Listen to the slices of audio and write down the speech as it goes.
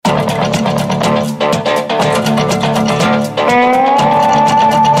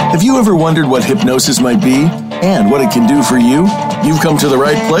ever wondered what hypnosis might be and what it can do for you? You've come to the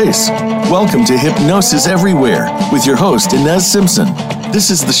right place. Welcome to Hypnosis-Everwhere with your host, Ines Simpson. This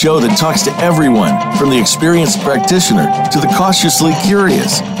is the show that talks to everyone, from the experienced practitioner to the cautiously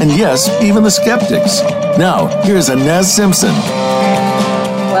curious, and yes, even the skeptics. Now, here's Ines Simpson.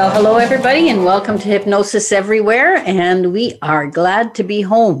 Well, hello, everybody, and welcome to Hypnosis-Everwhere, and we are glad to be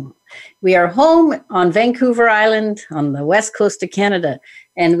home. We are home on Vancouver Island on the west coast of Canada,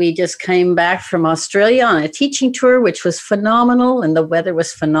 and we just came back from Australia on a teaching tour, which was phenomenal, and the weather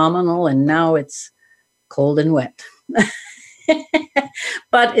was phenomenal, and now it's cold and wet.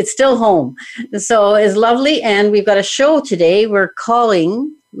 But it's still home. So it's lovely, and we've got a show today we're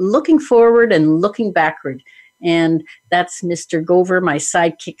calling Looking Forward and Looking Backward, and that's Mr. Gover, my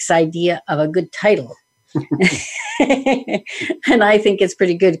sidekick's idea of a good title. And I think it's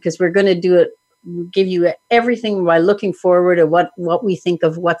pretty good because we're going to do it, give you everything by looking forward at what we think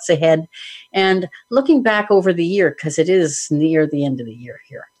of what's ahead and looking back over the year, because it is near the end of the year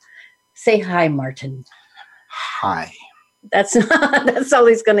here. Say hi, Martin. Hi. That's all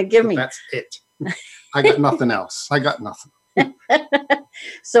he's going to give me. That's it. I got nothing else. I got nothing.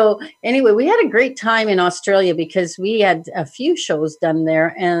 So anyway, we had a great time in Australia because we had a few shows done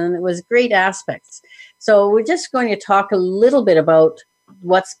there and it was great aspects. So we're just going to talk a little bit about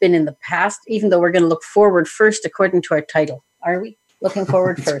what's been in the past, even though we're going to look forward first according to our title. Are we looking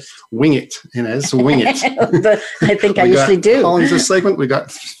forward first? Wing it, Ines, wing it. But I think I usually do. How long is this segment? We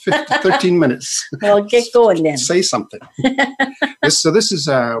got 13 minutes. Well, get going then. Say something. This is,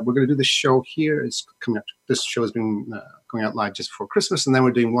 we're going to do this show here. It's coming up. This show has been going out live just before Christmas, and then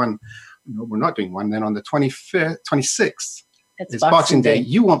we're doing one. No, we're not doing one. Then on the 26th, it's Boxing Day.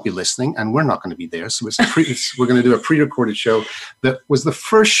 You won't be listening, and we're not going to be there. So we're going to do a pre-recorded show that was the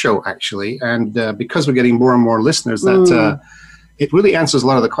first show, actually. And because we're getting more and more listeners, it really answers a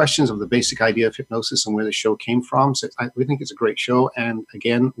lot of the questions of the basic idea of hypnosis and where the show came from. So we think it's a great show. And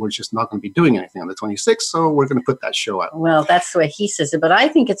again, we're just not going to be doing anything on the 26th. So we're going to put that show out. Well, that's the way he says it. But I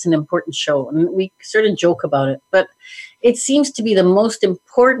think it's an important show. And we sort of joke about it. But it seems to be the most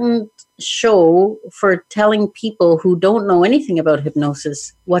important show for telling people who don't know anything about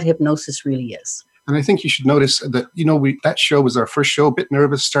hypnosis what hypnosis really is. And I think you should notice that, that show was our first show, a bit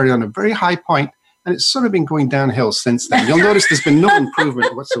nervous, started on a very high point, and it's sort of been going downhill since then. You'll notice there's been no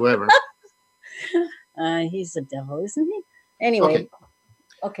improvement whatsoever. He's the devil, isn't he? Anyway,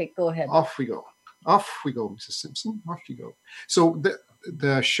 okay, go ahead. Off we go, Mrs. Simpson. Off you go. So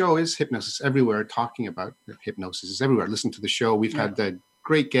the show is Hypnosis-Everwhere, talking about hypnosis is everywhere. Listen to the show. We've had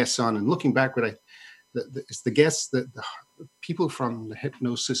great guests on, and looking backward, it's the guests the people from the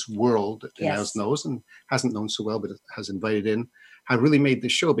hypnosis world that Ines knows and hasn't known so well, but has invited in, have really made the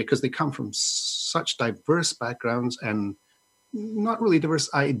show because they come from such diverse backgrounds and not really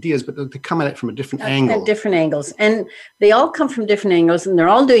diverse ideas, but they come at it from a different angle. At different angles. And they all come from different angles, and they're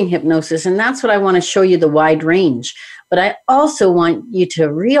all doing hypnosis. And that's what I want to show you, the wide range. But I also want you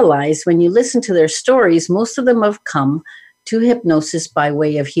to realize when you listen to their stories, most of them have come to hypnosis by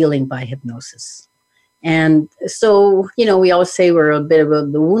way of healing by hypnosis. And so, we always say we're a bit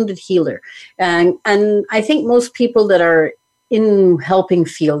of the wounded healer. And I think most people that are in helping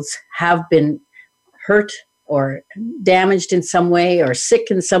fields have been hurt or damaged in some way or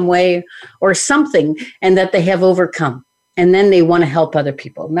sick in some way or something, and that they have overcome. And then they want to help other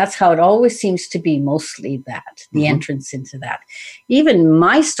people. And that's how it always seems to be, mostly that, the entrance into that. Even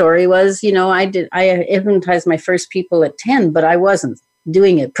my story was, I hypnotized my first people at 10, but I wasn't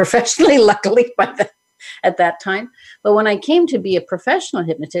doing it professionally, luckily, at that time. But when I came to be a professional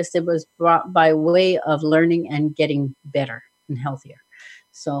hypnotist, it was brought by way of learning and getting better and healthier.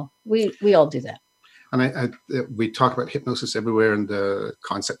 So we all do that. And we talk about hypnosis everywhere and the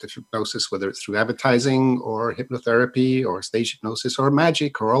concept of hypnosis, whether it's through advertising or hypnotherapy or stage hypnosis or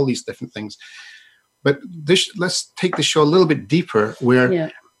magic or all these different things. But let's take the show a little bit deeper, where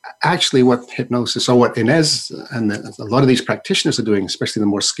actually what hypnosis, or what Ines and a lot of these practitioners are doing, especially the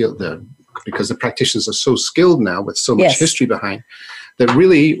more skilled, because the practitioners are so skilled now with so much history behind, that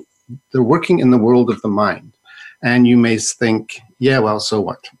really they're working in the world of the mind. And you may think, yeah, well, so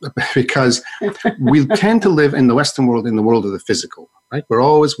what? Because we tend to live in the Western world, in the world of the physical, right? We're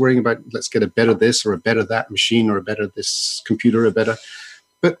always worrying about, let's get a better this or a better that machine or a better this computer or better.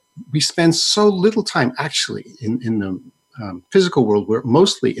 But we spend so little time actually in the physical world. We're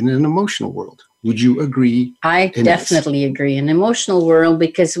mostly in an emotional world. Would you agree? I definitely agree. An emotional world,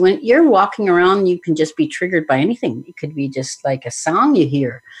 because when you're walking around, you can just be triggered by anything. It could be just like a song you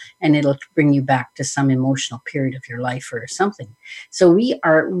hear, and it'll bring you back to some emotional period of your life or something. So we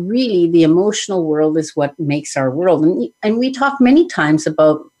are really, the emotional world is what makes our world. And we talk many times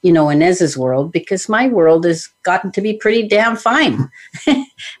about, Ines's world, because my world has gotten to be pretty damn fine.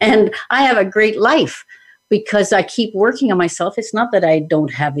 And I have a great life because I keep working on myself. It's not that I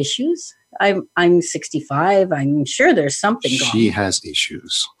don't have issues. I'm 65. I'm sure there's something going on. She has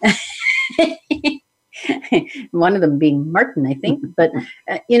issues. One of them being Martin, I think. But,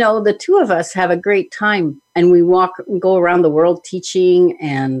 the two of us have a great time, and we go around the world teaching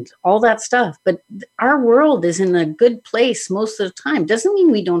and all that stuff. But our world is in a good place most of the time. Doesn't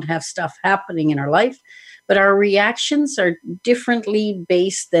mean we don't have stuff happening in our life, but our reactions are differently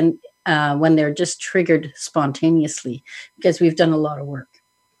based than when they're just triggered spontaneously, because we've done a lot of work.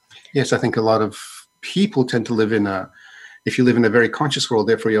 Yes, I think a lot of people tend to live if you live in a very conscious world,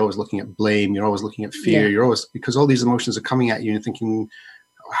 therefore you're always looking at blame, you're always looking at fear, because all these emotions are coming at you and you're thinking,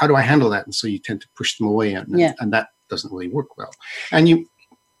 how do I handle that? And so you tend to push them away, and that doesn't really work well. And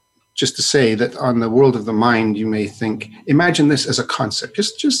just to say that on the world of the mind, you may think, imagine this as a concept,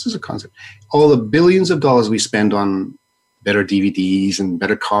 just as a concept. All the billions of dollars we spend on better DVDs and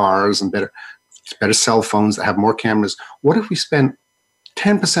better cars and better cell phones that have more cameras. What if we spent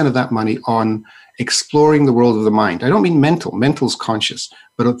 10% of that money on exploring the world of the mind? I don't mean mental. Mental's conscious,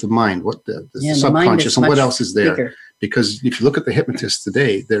 but of the mind, what the subconscious, and what else is there? Bigger. Because if you look at the hypnotists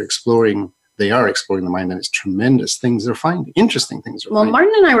today, they are exploring the mind, and it's tremendous things they're finding, interesting things. Well,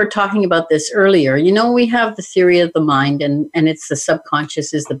 Martin and I were talking about this earlier. We have the theory of the mind, and it's the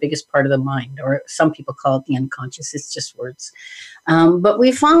subconscious is the biggest part of the mind, or some people call it the unconscious. It's just words. But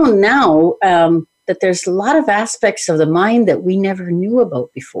we found now that there's a lot of aspects of the mind that we never knew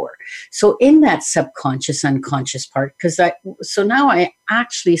about before. So in that subconscious, unconscious part, so now I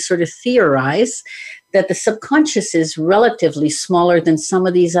actually sort of theorize that the subconscious is relatively smaller than some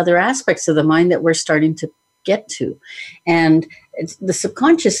of these other aspects of the mind that we're starting to get to. And the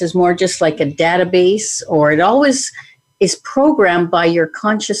subconscious is more just like a database, or it always is programmed by your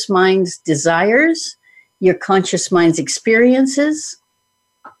conscious mind's desires, your conscious mind's experiences,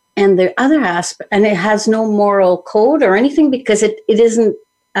 and the other aspect, and it has no moral code or anything, because it isn't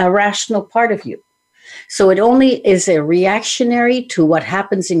a rational part of you. So it only is a reactionary to what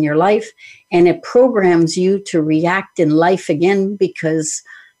happens in your life, and it programs you to react in life again, because,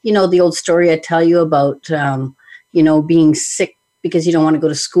 the old story I tell you about, being sick because you don't want to go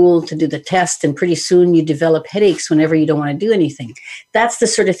to school to do the test, and pretty soon you develop headaches whenever you don't want to do anything. That's the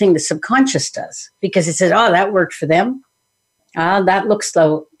sort of thing the subconscious does, because it says, oh, that worked for them. That looks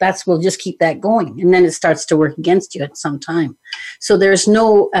though, we'll just keep that going. And then it starts to work against you at some time. So there's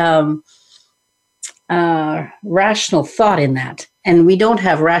no rational thought in that. And we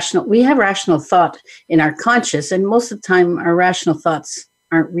have rational thought in our conscious. And most of the time our rational thoughts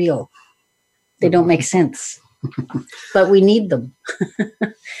aren't real. They don't make sense, but we need them.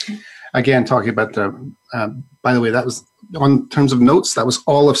 Again, talking about by the way, that was on terms of notes, that was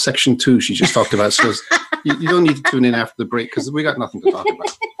all of section 2 she just talked about. So you don't need to tune in after the break, because we got nothing to talk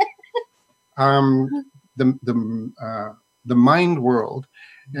about. The mind world,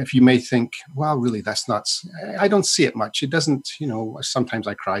 if you may think, well, really, that's not, I don't see it much. It doesn't, sometimes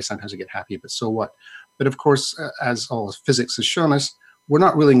I cry, sometimes I get happy, but so what? But of course, as all physics has shown us, we're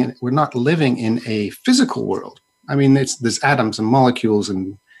not living in a physical world. I mean, there's atoms and molecules,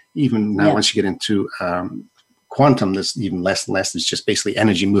 and even now once you get into quantum, there's even less and less. It's just basically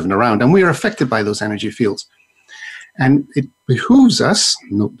energy moving around, and we are affected by those energy fields. And it behooves us,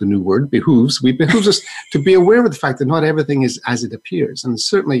 note the new word, behooves us to be aware of the fact that not everything is as it appears. And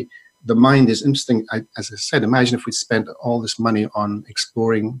certainly the mind is interesting. As I said, imagine if we spent all this money on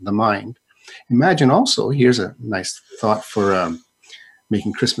exploring the mind. Imagine also, here's a nice thought for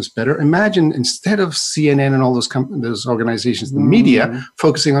making Christmas better. Imagine instead of CNN and all those organizations, the media,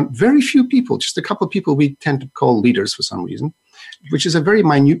 focusing on very few people, just a couple of people we tend to call leaders for some reason, which is a very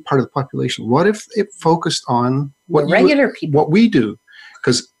minute part of the population. What if it focused on regular people, what we do?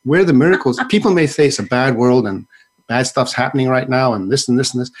 Because we're the miracles. People may say it's a bad world and bad stuff's happening right now, and this and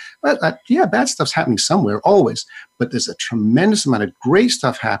this and this. But bad stuff's happening somewhere, always. But there's a tremendous amount of great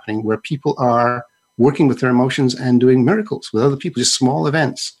stuff happening where people are working with their emotions and doing miracles with other people, just small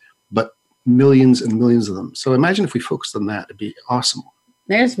events, but millions and millions of them. So imagine if we focused on that, it'd be awesome.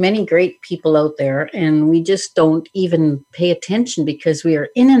 There's many great people out there, and we just don't even pay attention because we are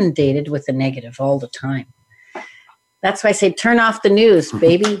inundated with the negative all the time. That's why I say turn off the news,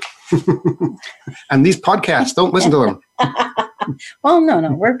 baby. And these podcasts, don't listen to them. Well,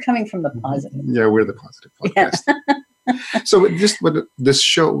 no, we're coming from the positive. Yeah, we're the positive podcast. Yeah. So just what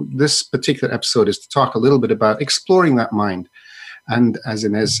this particular episode is to talk a little bit about exploring that mind. And as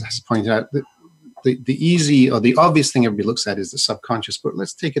Ines has pointed out, the easy or the obvious thing everybody looks at is the subconscious, but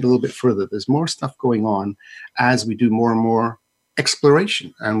let's take it a little bit further. There's more stuff going on as we do more and more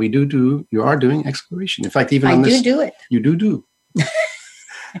exploration. And you are doing exploration. In fact, even on this. I do it. You do.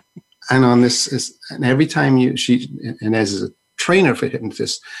 And on this, and every time Ines is a trainer for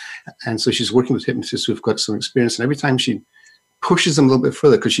hypnotists, and so she's working with hypnotists who've got some experience, and every time she pushes them a little bit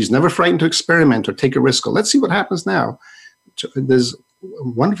further, because she's never frightened to experiment or take a risk, or let's see what happens now. There's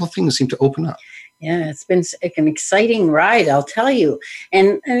wonderful things seem to open up. Yeah, it's been an exciting ride, I'll tell you.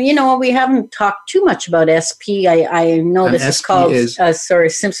 And you know, we haven't talked too much about SP. I know this is called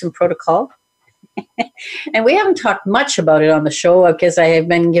Simpson Protocol. And we haven't talked much about it on the show because I have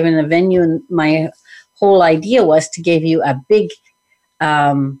been given a venue, and my whole idea was to give you a big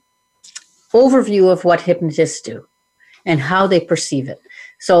overview of what hypnotists do and how they perceive it.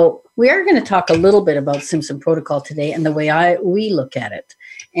 So we are going to talk a little bit about Simpson Protocol today and the way we look at it.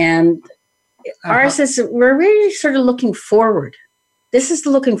 And ours is, we're really sort of looking forward. This is the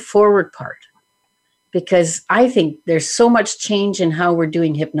looking forward part, because I think there's so much change in how we're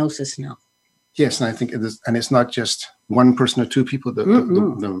doing hypnosis now. Yes, and I think it's not just one person or two people. The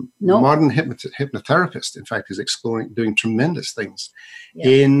modern hypnotherapist, in fact, is doing tremendous things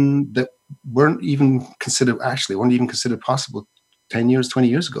that weren't even considered possible 10 years, 20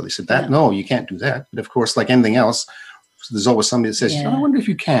 years ago. They said no, you can't do that. But of course, like anything else, there's always somebody that says, I wonder if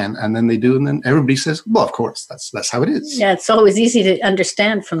you can. And then they do. And then everybody says, well, of course, that's how it is. Yeah, it's always easy to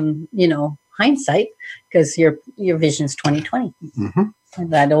understand from, hindsight, because your vision's 20/20. Mm-hmm.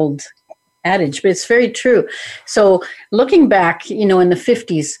 That old adage, but it's very true. So looking back, in the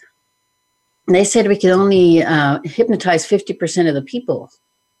 50s, they said we could only hypnotize 50% of the people.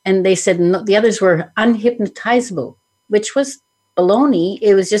 And they said the others were unhypnotizable, which was baloney.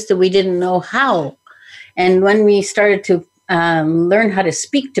 It was just that we didn't know how. And when we started to learn how to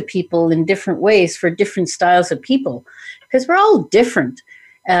speak to people in different ways for different styles of people, because we're all different,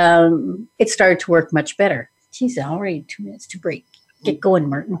 it started to work much better. Geez, already 2 minutes to break. Get going,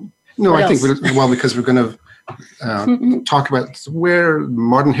 Martin. No, I think, because we're going to talk about where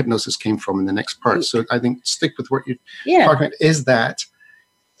modern hypnosis came from in the next part. So I think stick with what you're talking about, is that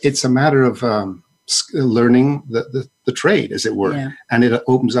it's a matter of learning the trade, as it were. Yeah. And it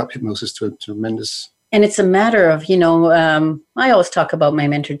opens up hypnosis to a tremendous... And it's a matter of, I always talk about my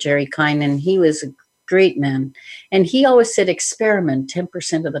mentor, Jerry Kine, and he was a great man. And he always said experiment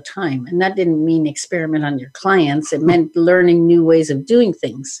 10% of the time. And that didn't mean experiment on your clients. It meant learning new ways of doing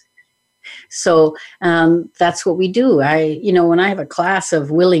things. So that's what we do. When I have a class of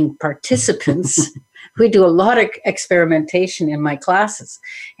willing participants, we do a lot of experimentation in my classes.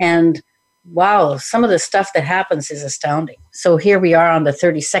 And wow, some of the stuff that happens is astounding. So here we are on the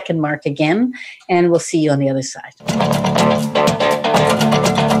 30-second mark again, and we'll see you on the other side.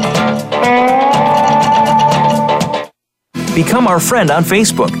 Become our friend on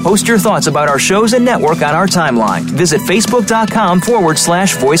Facebook. Post your thoughts about our shows and network on our timeline. Visit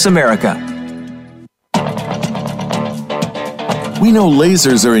facebook.com/Voice America. We know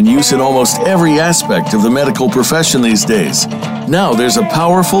lasers are in use in almost every aspect of the medical profession these days. Now there's a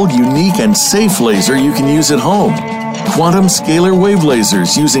powerful, unique, and safe laser you can use at home. Quantum scalar wave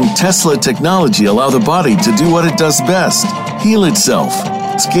lasers using Tesla technology allow the body to do what it does best, heal itself.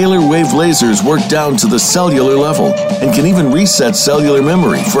 Scalar wave lasers work down to the cellular level and can even reset cellular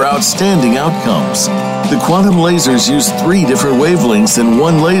memory for outstanding outcomes. The quantum lasers use 3 different wavelengths in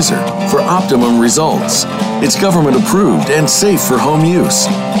one laser for optimum results. It's government approved and safe for home use.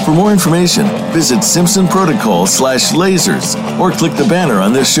 For more information, visit simpsonprotocol/lasers or click the banner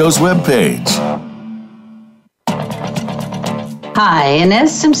on this show's webpage. Hi,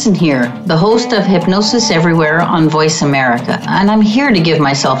 Ines Simpson here, the host of Hypnosis-Everwhere on Voice America, and I'm here to give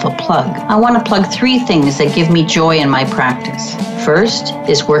myself a plug. I want to plug 3 things that give me joy in my practice. First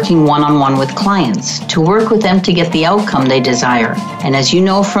is working one-on-one with clients, to work with them to get the outcome they desire. And as you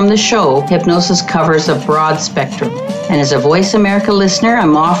know from the show, hypnosis covers a broad spectrum. And as a Voice America listener,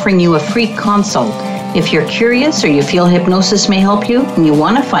 I'm offering you a free consult. If you're curious or you feel hypnosis may help you and you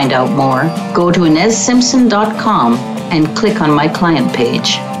want to find out more, go to InesSimpson.com and click on my client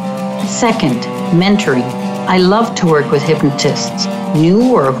page. Second, mentoring. I love to work with hypnotists,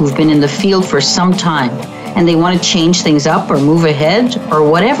 new or who've been in the field for some time, and they want to change things up or move ahead or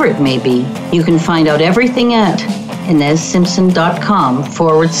whatever it may be. You can find out everything at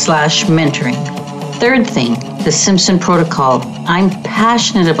InesSimpson.com/mentoring. Third thing, the Simpson Protocol. I'm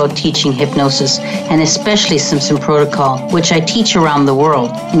passionate about teaching hypnosis, and especially Simpson Protocol, which I teach around the world.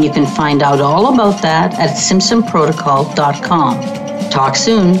 And you can find out all about that at simpsonprotocol.com. Talk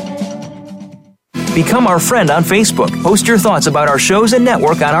soon. Become our friend on Facebook. Post your thoughts about our shows and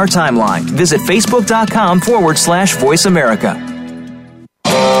network on our timeline. Visit facebook.com/Voice America.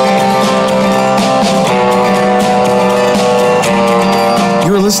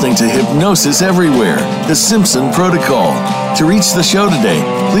 You're listening to Hypnosis Everywhere, the Simpson Protocol. To reach the show today,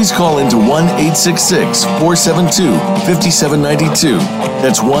 please call into 1-866-472-5792.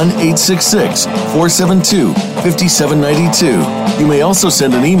 That's 1-866-472-5792. You may also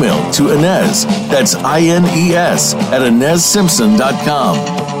send an email to Ines, that's INES, at InesSimpson.com.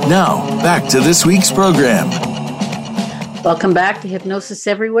 Now, back to this week's program. Welcome back to Hypnosis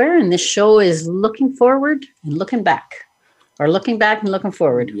Everywhere, and this show is looking forward and looking back, or looking back and looking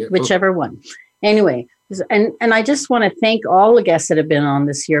forward, whichever one. Anyway, and I just want to thank all the guests that have been on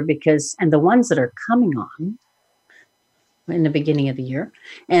this year, and the ones that are coming on in the beginning of the year,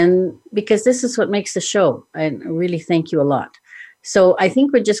 and because this is what makes the show. I really thank you a lot. So I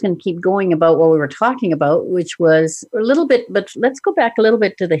think we're just going to keep going about what we were talking about, which was a little bit, but let's go back a little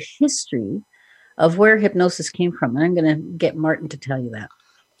bit to the history of where hypnosis came from. And I'm going to get Martin to tell you that.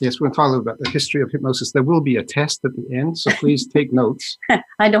 Yes, we're going to talk a little about the history of hypnosis. There will be a test at the end, so please take notes.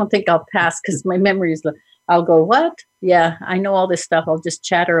 I don't think I'll pass because my memory is, I'll go, what? Yeah, I know all this stuff. I'll just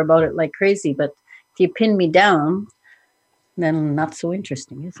chatter about it like crazy. But if you pin me down, then not so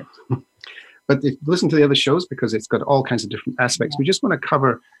interesting, is it? But if you listen to the other shows, because it's got all kinds of different aspects, we just want to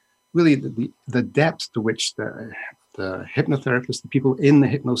cover really the depth to which the hypnotherapists, the people in the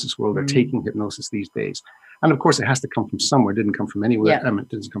hypnosis world are taking hypnosis these days. And of course, it has to come from somewhere. It didn't come from anywhere. Yeah. It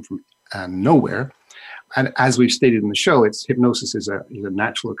doesn't come from nowhere. And as we've stated in the show, hypnosis is a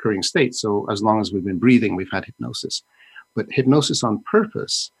natural occurring state. So as long as we've been breathing, we've had hypnosis. But hypnosis on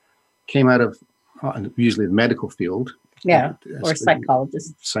purpose came out of usually the medical field. Yeah, or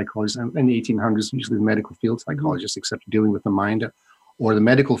psychologists. Psychologists. And in the 1800s, usually the medical field, psychologists, except dealing with the mind, or the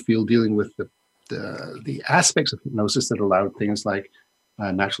medical field dealing with the aspects of hypnosis that allowed things like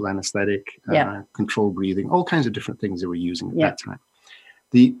natural anesthetic, controlled breathing, all kinds of different things they were using at that time.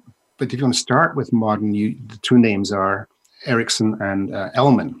 But if you want to start with modern, the two names are Erickson and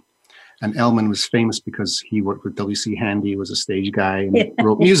Ellman. And Ellman was famous because he worked with W.C. Handy, was a stage guy, and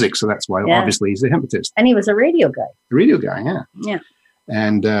wrote music. So that's why, obviously, he's a hypnotist. And he was a radio guy. A radio guy, yeah. Yeah.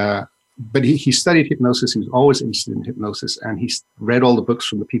 And but he studied hypnosis. He was always interested in hypnosis, and he read all the books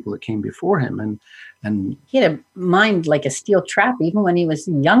from the people that came before him. And he had a mind like a steel trap, even when he was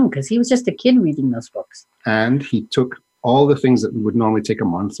young, because he was just a kid reading those books. And he took all the things that would normally take a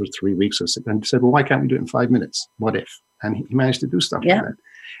month or 3 weeks, and said, well, why can't we do it in 5 minutes? What if? And he managed to do stuff like that.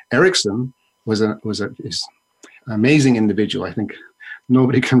 Erickson was an amazing individual. I think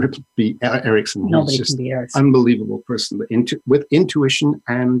nobody can beat Erickson. Nobody can beat Erickson. Unbelievable person with intuition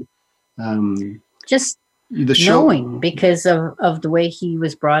and just the knowing because of the way he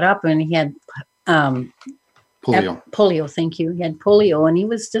was brought up, and he had polio. Polio, thank you. He had polio, and he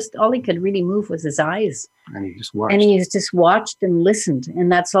was just all he could really move was his eyes. And he just watched. And he just watched and listened, and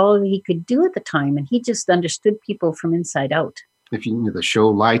that's all he could do at the time. And he just understood people from inside out. If you know the show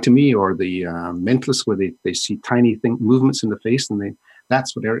Lie to Me or the Mentalists, where they see tiny movements in the face, and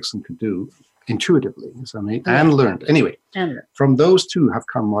that's what Erickson could do intuitively. And learned. Anyway, from those two have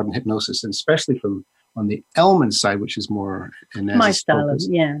come modern hypnosis, and especially from on the Ellman side, which is more my style of,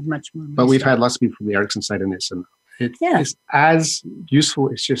 much more. But we've had lots of people from the Erickson side in this, and it is as useful.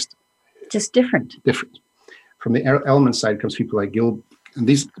 It's just different. Different. From the Ellman side comes people like Gil, and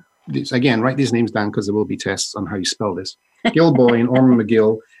these again, write these names down because there will be tests on how you spell this. Gil Boyne, Orman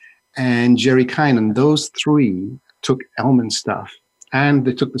McGill, and Jerry Kynan. Those three took Ellman stuff, and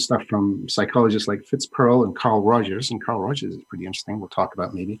they took the stuff from psychologists like Fitz Pearl and Carl Rogers. And Carl Rogers is pretty interesting. We'll talk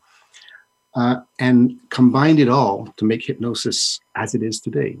about maybe. And combined it all to make hypnosis as it is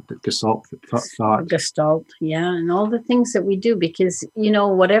today. The Gestalt, thought. Gestalt, and all the things that we do, because,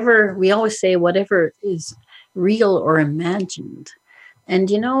 whatever, we always say whatever is real or imagined. And,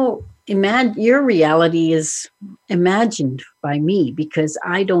 your reality is imagined by me because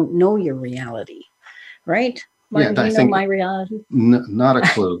I don't know your reality, right? Martin, do you know my reality? Not a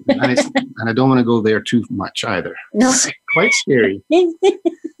clue. And I don't want to go there too much either. No. It's quite scary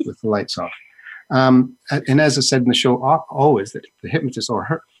with the lights off. And as I said in the show, always that the hypnotist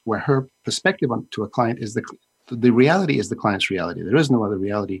where her perspective to a client is the reality is the client's reality. There is no other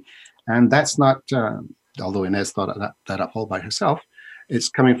reality. And that's not, although Ines thought that up all by herself, it's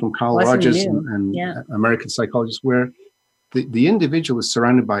coming from Carl Rogers and American psychologists, where the individual is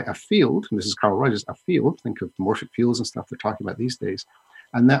surrounded by a field, and this is Carl Rogers, a field, think of morphic fields and stuff they're talking about these days,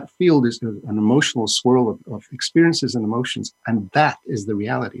 and that field is an emotional swirl of experiences and emotions, and that is the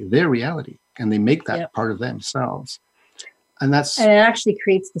reality, their reality, and they make that part of themselves. And it actually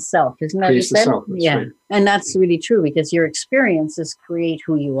creates the self, isn't that creates the self, yeah. Right. And that's really true, because your experiences create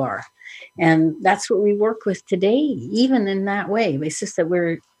who you are. And that's what we work with today, even in that way. It's just that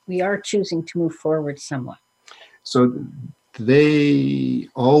we are choosing to move forward somewhat. So they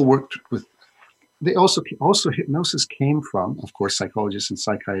all worked with, they also hypnosis came from, of course, psychologists and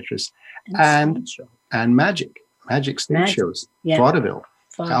psychiatrists and magic stage shows, vaudeville.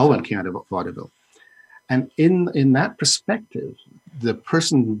 Alwyn came out about vaudeville. And in that perspective, the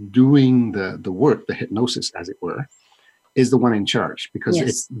person doing the work, the hypnosis, as it were, is the one in charge, because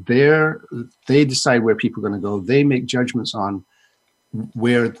it's they decide where people are going to go. They make judgments on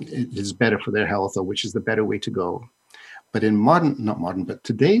where it is better for their health or which is the better way to go. But in but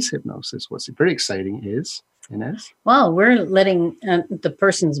today's hypnosis, what's very exciting is, Ines? Well, we're letting the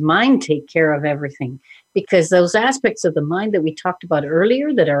person's mind take care of everything, because those aspects of the mind that we talked about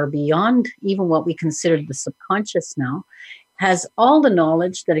earlier that are beyond even what we consider the subconscious now, has all the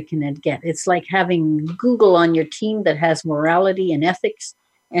knowledge that it can get. It's like having Google on your team that has morality and ethics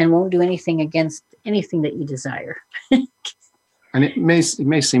and won't do anything against anything that you desire. And it may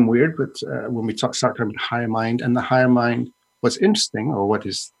seem weird, but when we start talking about higher mind, and the higher mind, what's interesting, or what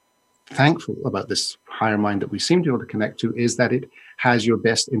is thankful about this higher mind that we seem to be able to connect to, is that it has your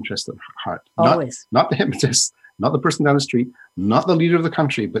best interest at heart. Always. Not the hypnotist, not the person down the street, not the leader of the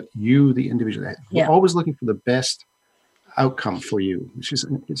country, but you, the individual. We're always looking for the best outcome for you, which is,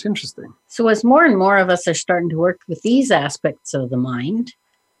 it's interesting. So as more and more of us are starting to work with these aspects of the mind,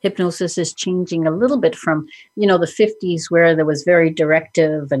 hypnosis is changing a little bit from, the 50s, where there was very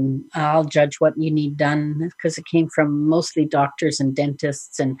directive and I'll judge what you need done, because it came from mostly doctors and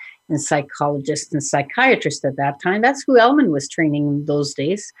dentists and psychologists and psychiatrists at that time. That's who Elman was training in those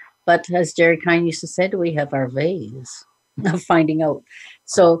days. But as Jerry Kine used to say, we have our ways of finding out.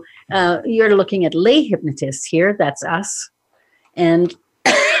 So you're looking at lay hypnotists here. That's us. And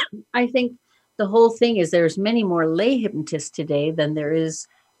I think the whole thing is there's many more lay hypnotists today than there is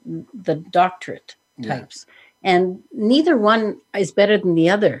the doctorate types. And neither one is better than the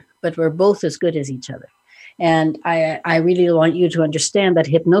other, but we're both as good as each other. And I really want you to understand that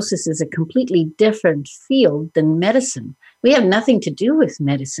hypnosis is a completely different field than medicine. We have nothing to do with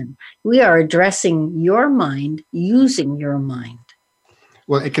medicine. We are addressing your mind using your mind.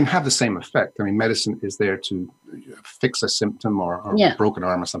 Well, it can have the same effect. I mean, medicine is there to fix a symptom or a broken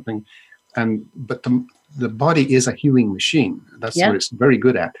arm or something. But the body is a healing machine. That's what it's very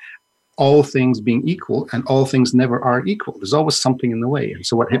good at. All things being equal, and all things never are equal. There's always something in the way. And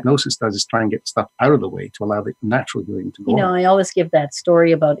so what hypnosis does is try and get stuff out of the way to allow the natural healing to go on. I always give that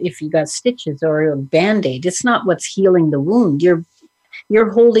story about if you got stitches or a Band-Aid, it's not what's healing the wound. You're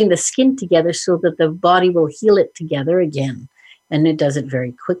holding the skin together so that the body will heal it together again. And it does it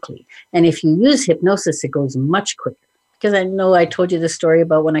very quickly. And if you use hypnosis, it goes much quicker. Because I know I told you the story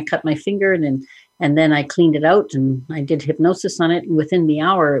about when I cut my finger and then I cleaned it out and I did hypnosis on it. And within the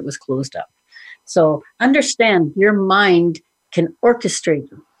hour, it was closed up. So understand your mind can orchestrate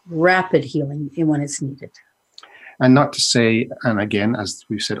rapid healing when it's needed. And not to say, and again, as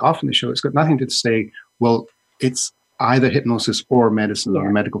we've said often in the show, it's got nothing to say, well, it's either hypnosis or medicine or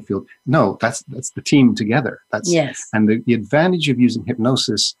the medical field. No, that's the team together. And the advantage of using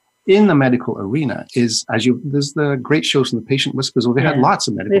hypnosis in the medical arena is, there's the great shows from the Patient Whispers, where they had lots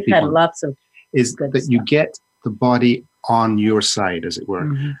of medical people. We've had lots of is that you get the body on your side, as it were.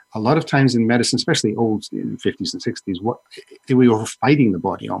 Mm-hmm. A lot of times in medicine, especially old in 50s and 60s, we were fighting the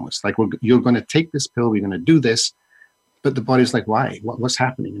body almost. Like, you're going to take this pill, we're going to do this, but the body's like, why? What's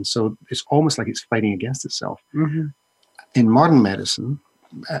happening? And so it's almost like it's fighting against itself. Mm-hmm. In modern medicine,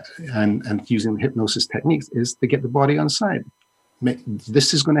 and using hypnosis techniques, is to get the body on side.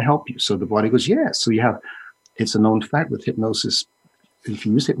 This is going to help you. So the body goes, yes. So it's a known fact with hypnosis. If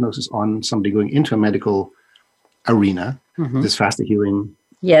you use hypnosis on somebody going into a medical arena, there's faster healing,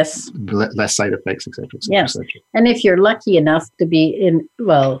 less side effects, etc. Yes. And if you're lucky enough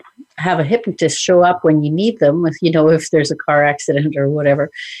to have a hypnotist show up when you need them, if there's a car accident or whatever,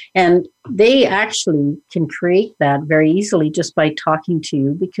 and they actually can create that very easily just by talking to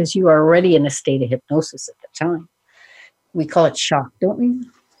you, because you are already in a state of hypnosis at the time. We call it shock, don't we?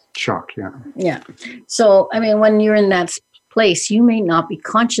 Shock, yeah. Yeah. So, when you're in that place, you may not be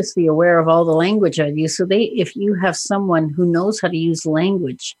consciously aware of all the language I use. So if you have someone who knows how to use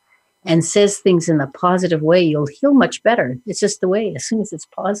language and says things in a positive way, you'll heal much better. It's just the way, as soon as it's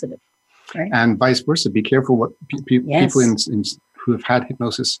positive. Right. And vice versa. Be careful what people who have had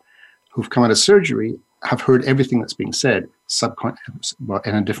hypnosis, who've come out of surgery, have heard everything that's being said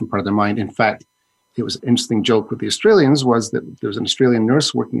in a different part of their mind. In fact, it was an interesting joke with the Australians was that there was an Australian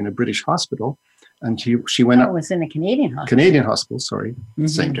nurse working in a British hospital, and she went up. It was in a Canadian hospital. Canadian hospital, sorry.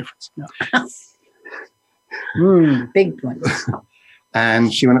 Same difference. No. Big one.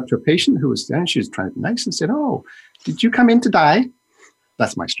 And she went up to a patient who was there, and she was trying to be nice and said, "Oh, did you come in to die?"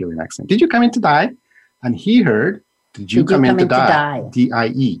 That's my Australian accent. "Did you come in to die?" And he heard, "Did you come in to die?"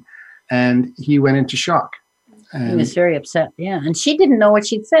 D-I-E. And he went into shock. And he was very upset. Yeah. And she didn't know what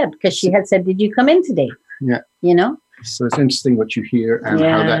she'd said because she had said, "Did you come in today?" Yeah. You know? So it's interesting what you hear and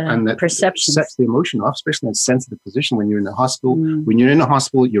how that perception sets the emotion off, especially in a sensitive position when you're in the hospital. When you're in the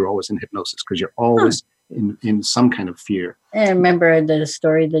hospital, you're always in hypnosis because you're always in some kind of fear. I remember the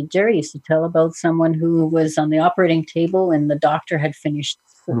story that Jerry used to tell about someone who was on the operating table and the doctor had finished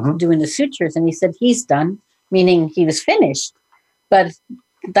doing the sutures, and he said, "He's done," meaning he was finished. But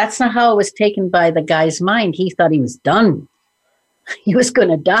that's not how it was taken by the guy's mind. He thought he was done. He was going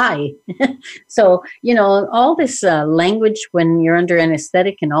to die. So, all this language when you're under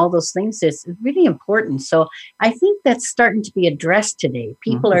anesthetic and all those things is really important. So I think that's starting to be addressed today.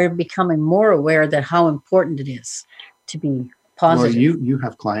 People are becoming more aware that how important it is to be positive. Well, you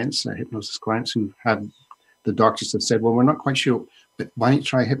have clients, hypnosis clients, who have the doctors have said, "Well, we're not quite sure, but why don't you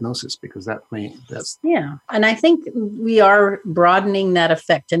try hypnosis? Because that's." Yeah. And I think we are broadening that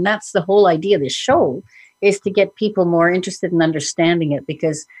effect. And that's the whole idea of this show, is to get people more interested in understanding it,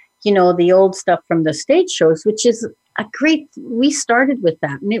 because, the old stuff from the stage shows, which is we started with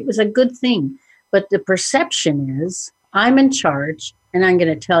that and it was a good thing. But the perception is I'm in charge and I'm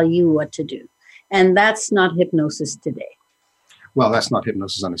going to tell you what to do. And that's not hypnosis today. Well, that's not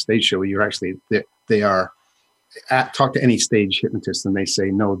hypnosis on a stage show. You're actually, they are, talk to any stage hypnotist and they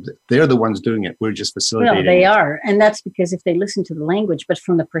say, no, they're the ones doing it. We're just facilitating. Well, they are. And that's because if they listen to the language, but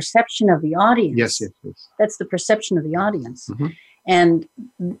from the perception of the audience. Yes. That's the perception of the audience. And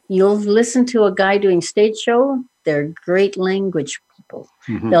you'll listen to a guy doing stage show. They're great language people.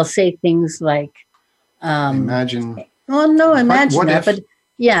 They'll say things like, imagine. Well, no, imagine what that. If? But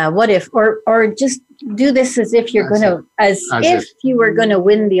yeah, what if? Or just do this as if you're going to, as if you were going to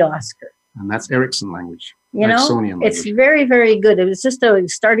win the Oscar. And that's Erickson language. It's very, very good. It was just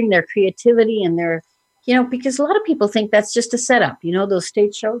starting their creativity and their, because a lot of people think that's just a setup. Those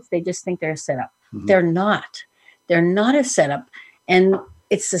stage shows, they just think they're a setup. They're not. They're not a setup. And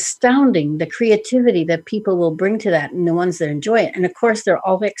it's astounding the creativity that people will bring to that and the ones that enjoy it. And of course, they're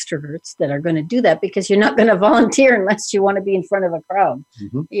all extroverts that are going to do that because you're not going to volunteer unless you want to be in front of a crowd,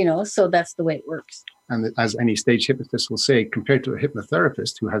 so that's the way it works. And as any stage hypnotist will say, compared to a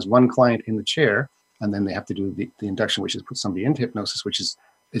hypnotherapist who has one client in the chair, and then they have to do the induction, which is put somebody into hypnosis, which is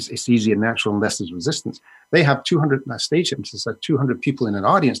it's easy and natural unless there's resistance. They have 200 stage hypnotists, 200 people in an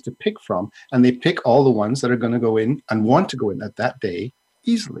audience to pick from, and they pick all the ones that are going to go in and want to go in at that day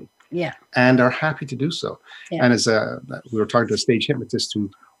easily. Yeah. And are happy to do so. Yeah. And as we were talking to a stage hypnotist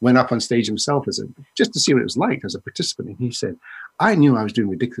who went up on stage himself just to see what it was like as a participant, and he said, "I knew I was doing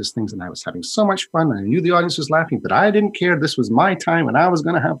ridiculous things and I was having so much fun, and I knew the audience was laughing, but I didn't care. This was my time and I was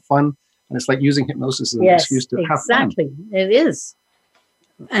going to have fun." And it's like using hypnosis as an excuse to have fun. Exactly. It is.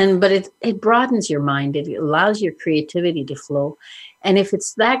 But it broadens your mind. It allows your creativity to flow. And if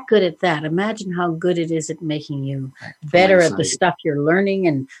it's that good at that, imagine how good it is at making you better at the stuff you're learning,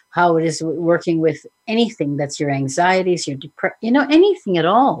 and how it is working with anything that's your anxieties, your depression, anything at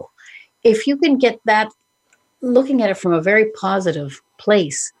all. If you can get that, looking at it from a very positive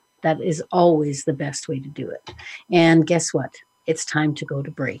place, that is always the best way to do it. And guess what? It's time to go to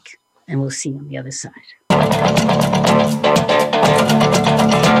break. And we'll see you on the other side.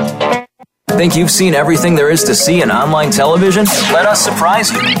 Think you've seen everything there is to see in online television? Let us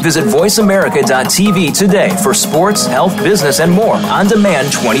surprise you. Visit voiceamerica.tv today for sports, health, business, and more on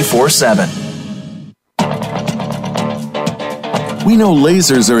demand 24/7. We know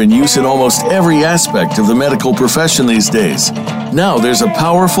lasers are in use in almost every aspect of the medical profession these days. Now there's a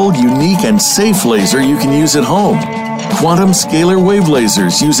powerful, unique, and safe laser you can use at home. Quantum scalar wave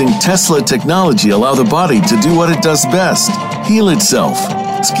lasers using Tesla technology allow the body to do what it does best, heal itself.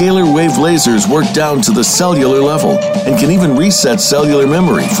 Scalar wave lasers work down to the cellular level and can even reset cellular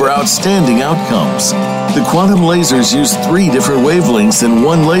memory for outstanding outcomes. The quantum lasers use 3 different wavelengths in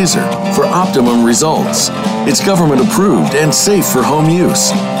one laser for optimum results. It's government approved and safe for home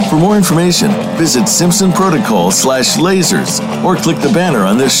use. For more information, visit Simpson Protocol/lasers or click the banner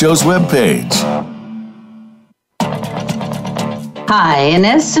on this show's webpage. Hi,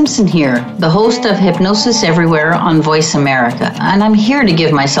 Ines Simpson here, the host of Hypnosis-Everwhere on Voice America, and I'm here to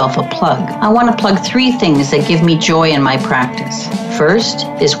give myself a plug. I want to plug 3 things that give me joy in my practice. First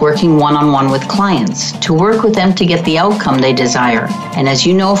is working one-on-one with clients, to work with them to get the outcome they desire. And as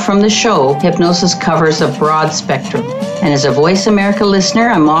you know from the show, hypnosis covers a broad spectrum. And as a Voice America listener,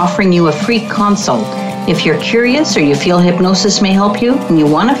 I'm offering you a free consult. If you're curious or you feel hypnosis may help you and you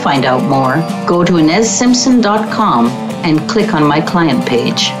want to find out more, go to InesSimpson.com and click on my client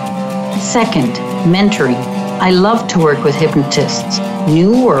page. Second, mentoring. I love to work with hypnotists,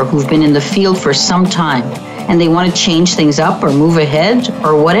 new or who've been in the field for some time, and they want to change things up or move ahead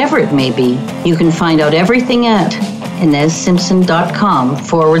or whatever it may be. You can find out everything at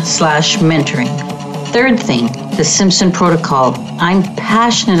InesSimpson.com/mentoring. Third thing, the Simpson Protocol. I'm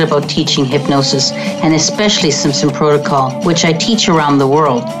passionate about teaching hypnosis and especially Simpson Protocol, which I teach around the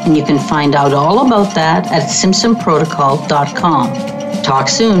world. And you can find out all about that at simpsonprotocol.com. Talk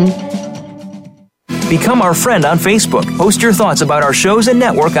soon. Become our friend on Facebook. Post your thoughts about our shows and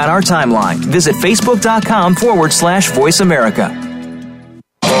network on our timeline. Visit facebook.com/Voice America.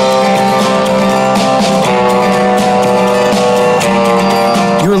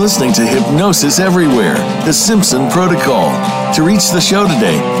 You're listening to Hypnosis Everywhere, the Simpson Protocol. To reach the show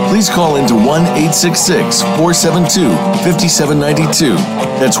today, please call into 1-866-472-5792.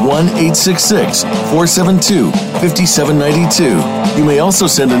 That's 1-866-472-5792. You may also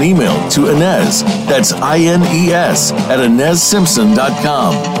send an email to Ines, that's INES, at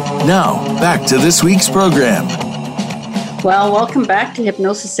InesSimpson.com. Now, back to this week's program. Well, welcome back to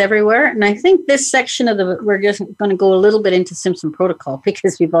Hypnosis Everywhere. And I think this section we're just going to go a little bit into Simpson Protocol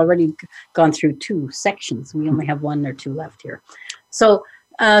because we've already gone through 2 sections. We only have 1 or 2 left here. So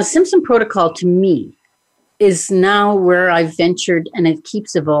Simpson Protocol to me is now where I've ventured, and it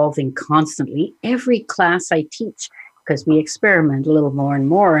keeps evolving constantly. Every class I teach, because we experiment a little more and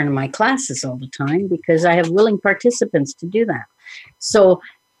more in my classes all the time because I have willing participants to do that. So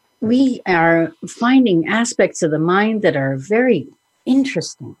we are finding aspects of the mind that are very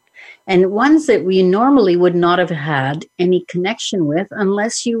interesting and ones that we normally would not have had any connection with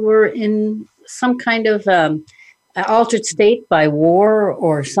unless you were in some kind of altered state by war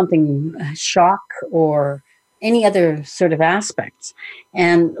or something, shock or any other sort of aspects.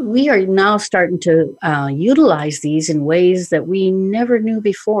 And we are now starting to utilize these in ways that we never knew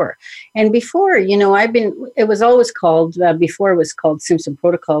before. And before, it was always called, before it was called Simpson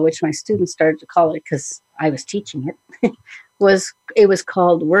Protocol, which my students started to call it because I was teaching it, it was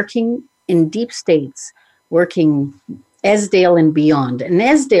called working in deep states, working Esdale and beyond. And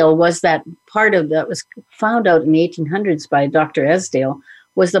Esdale was that part of that was found out in the 1800s by Dr. Esdale,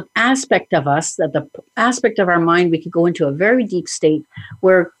 was the aspect of us, that the aspect of our mind, we could go into a very deep state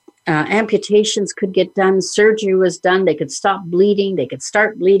where amputations could get done, surgery was done, they could stop bleeding, they could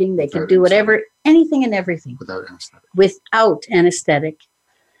start bleeding, they could do whatever, anything and everything. Without anesthetic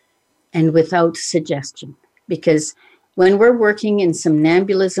and without suggestion. Because when we're working in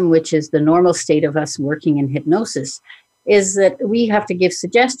somnambulism, which is the normal state of us working in hypnosis, is that we have to give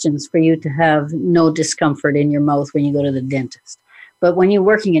suggestions for you to have no discomfort in your mouth when you go to the dentist. But when you're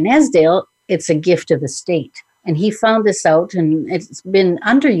working in Esdale, it's a gift of the state. And he found this out, and it's been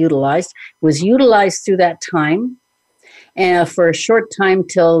underutilized, was utilized through that time for a short time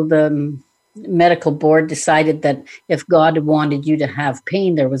till the medical board decided that if God wanted you to have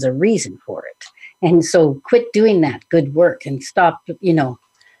pain, there was a reason for it. And so quit doing that good work and stop,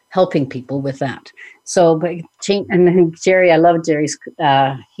 helping people with that. So, but and Jerry, I love Jerry's,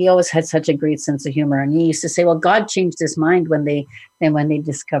 he always had such a great sense of humor. And he used to say, well, God changed his mind when they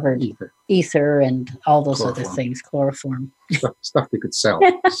discovered ether and all those other things, chloroform. Stuff they could sell.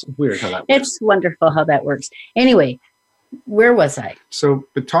 It's weird how that works. It's wonderful how that works. Anyway, where was I? So,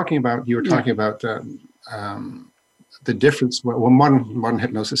 but you were talking about the difference, modern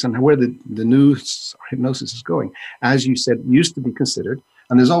hypnosis and where the new hypnosis is going. As you said, used to be considered,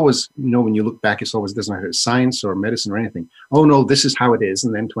 and there's always, when you look back, it's always, doesn't matter if it's science or medicine or anything. Oh no, this is how it is.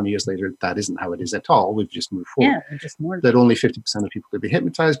 And then 20 years later, that isn't how it is at all. We've just moved forward. Yeah, just more. That only 50% of people could be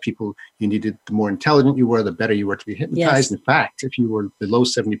hypnotized. You needed, the more intelligent you were, the better you were to be hypnotized. Yes. In fact, if you were below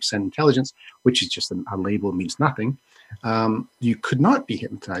 70% intelligence, which is just a label, means nothing, you could not be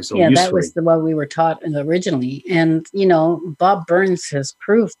hypnotized. Yeah, that was what we were taught originally. And, Bob Burns has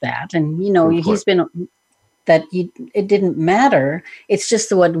proved that. And, he's been... that it didn't matter. It's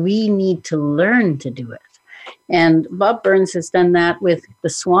just what we need to learn to do it. And Bob Burns has done that with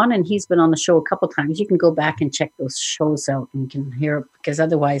the Swan, and he's been on the show a couple times. You can go back and check those shows out and you can hear it, because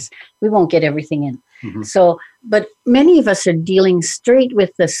otherwise we won't get everything in. Mm-hmm. So, but many of us are dealing straight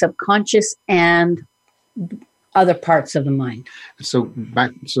with the subconscious and other parts of the mind. So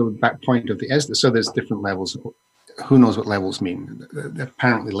that point of the ESDA, so there's different levels. Who knows what levels mean?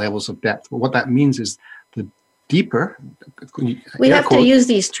 Apparently levels of depth. But what that means is the deeper. We have to use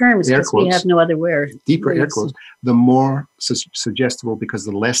these terms because we have no other word. Deeper air quotes, the more suggestible, because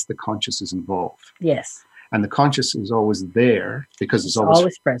the less the conscious is involved. Yes. And the conscious is always there because it's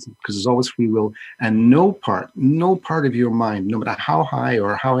always present. Because there's always free will, and no part of your mind, no matter how high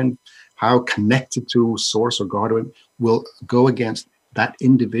or how connected to Source or God, will go against that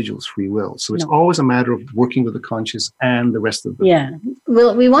individual's free will. So it's always a matter of working with the conscious and the rest of them. Yeah.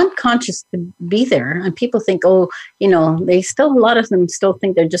 Well, we want conscious to be there. And people think, a lot of them still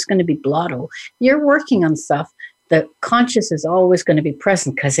think they're just going to be blotto. You're working on stuff. The conscious is always going to be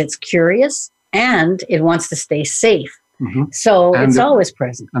present because it's curious and it wants to stay safe. Mm-hmm. So it's always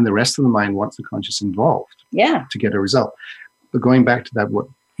present. And the rest of the mind wants the conscious involved to get a result. But going back to that, what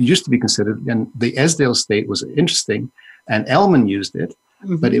used to be considered, and the Esdale state was interesting, and Ellman used it,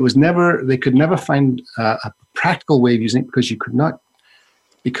 but it was they could never find a practical way of using it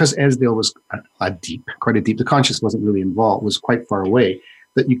because Esdale was quite a deep, the conscious wasn't really involved, was quite far away,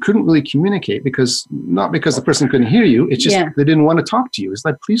 that you couldn't really communicate not because the person couldn't hear you, it's just they didn't want to talk to you. It's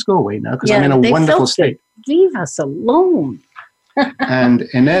like, please go away now because I'm in a wonderful state. Leave us alone. And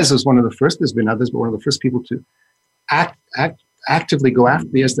Ines was one of the first, there's been others, but one of the first people to actively go after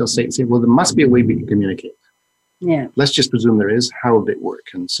the Esdale state and say, well, there must be a way we can communicate. Yeah. Let's just presume there is. How would it work?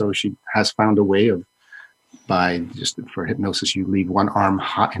 And so she has found a way for hypnosis, you leave one arm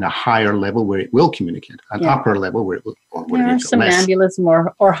in a higher level where it will communicate, an upper level where it will, or whatever.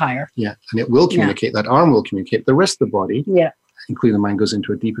 Somnambulism or higher. Yeah, and it will communicate. That arm will communicate. The rest of the body, including the mind, goes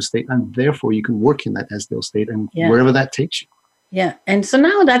into a deeper state, and therefore you can work in that Esdale state, and wherever that takes you. Yeah, and so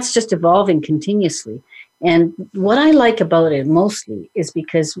now that's just evolving continuously. And what I like about it mostly is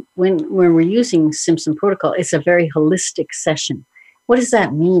because when we're using Simpson protocol, it's a very holistic session. What does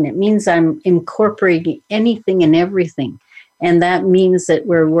that mean? It means I'm incorporating anything and everything. And that means that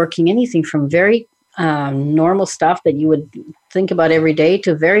we're working anything from very normal stuff that you would think about every day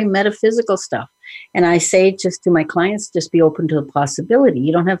to very metaphysical stuff. And I say just to my clients, just be open to the possibility.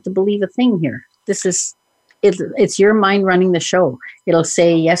 You don't have to believe a thing here. It's your mind running the show. It'll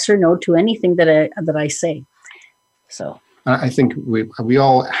say yes or no to anything that I say. So I think we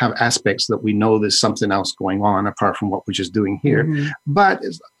all have aspects that we know there's something else going on apart from what we're just doing here. Mm-hmm. But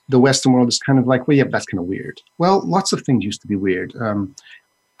the Western world is kind of like, well, yeah, that's kind of weird. Well, lots of things used to be weird.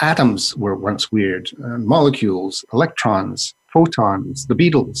 Atoms were once weird. Molecules, electrons, photons, the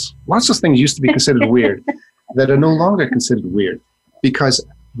Beatles. Lots of things used to be considered weird that are no longer considered weird because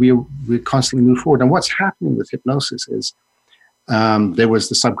we constantly move forward. And what's happening with hypnosis is there was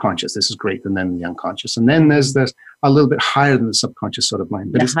the subconscious. This is great. And then the unconscious. And then there's this a little bit higher than the subconscious sort of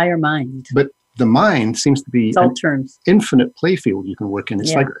mind. But the higher mind. But the mind seems to be an infinite playfield you can work in.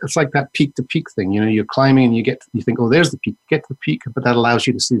 It's like that peak to peak thing. You're climbing and you think, oh, there's the peak. You get to the peak, but that allows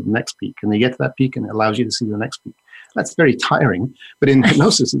you to see the next peak. And you get to that peak and it allows you to see the next peak. That's very tiring. But in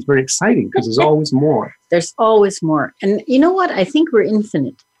hypnosis, it's very exciting because there's always more. There's always more. And you know what? I think we're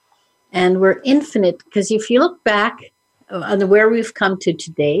infinite. And we're infinite because if you look back on where we've come to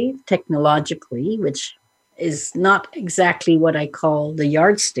today, technologically, which is not exactly what I call the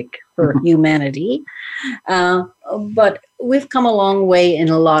yardstick for humanity, but we've come a long way in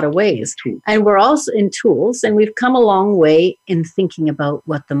a lot of ways. And we're also in tools, and we've come a long way in thinking about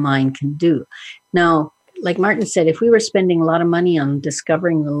what the mind can do. Now, like Martin said, if we were spending a lot of money on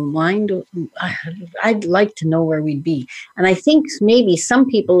discovering the mind, I'd like to know where we'd be. And I think maybe some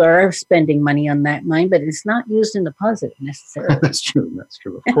people are spending money on that mind, but it's not used in the positive necessarily. That's true,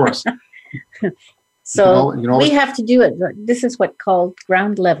 of course. So we have to do it. This is what's called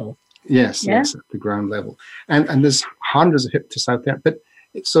ground level. Yes, at the ground level. And there's hundreds of hypnotists out there. But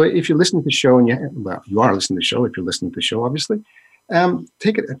so if you're listening to the show, and you are listening to the show, if you're listening to the show, obviously,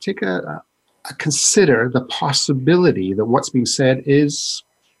 consider the possibility that what's being said is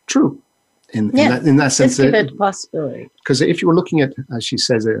true in that sense. Just give it a possibility. Because if you were looking at, as she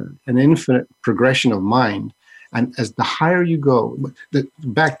says, an infinite progression of mind, and as the higher you go,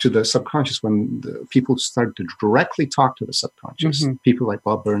 back to the subconscious, when the people started to directly talk to the subconscious, people like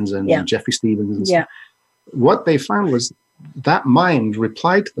Bob Burns and Jeffrey Stevens and stuff, what they found was that mind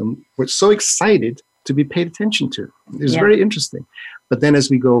replied to them, was so excited to be paid attention to. It was very interesting. But then as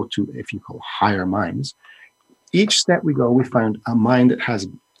we go to, if you call higher minds, each step we go, we find a mind that has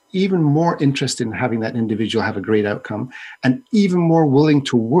even more interest in having that individual have a great outcome and even more willing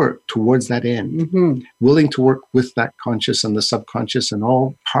to work towards that end, willing to work with that conscious and the subconscious and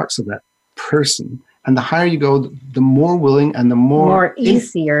all parts of that person. And the higher you go, the more willing and the more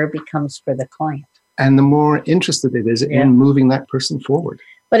easier it becomes for the client. and the more interested it is in moving that person forward.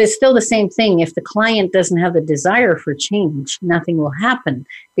 But it's still the same thing. If the client doesn't have the desire for change, nothing will happen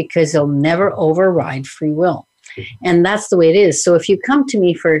because they'll never override free will. And that's the way it is. So if you come to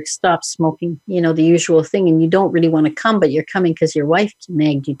me for stop smoking, the usual thing, and you don't really want to come, but you're coming because your wife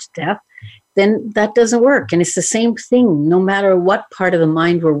nagged you to death, then that doesn't work. And it's the same thing, no matter what part of the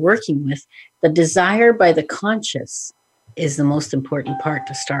mind we're working with. The desire by the conscious is the most important part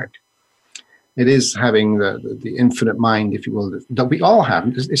to start. It is having the infinite mind, if you will, that we all have.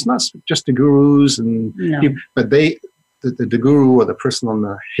 It's not just the gurus, but the guru or the person on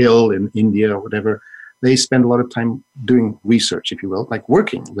the hill in India or whatever, they spend a lot of time doing research, if you will, like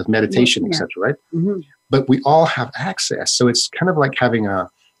working with meditation, etc., right? Mm-hmm. But we all have access. So it's kind of like having a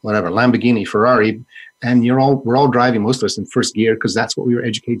Lamborghini, Ferrari, and we're all driving, most of us, in first gear because that's what we were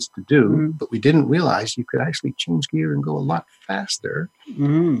educated to do. Mm-hmm. But we didn't realize you could actually change gear and go a lot faster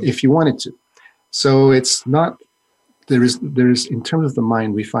if you wanted to. So it's not, there is in terms of the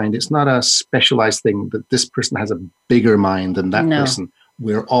mind, we find it's not a specialized thing that this person has a bigger mind than that person.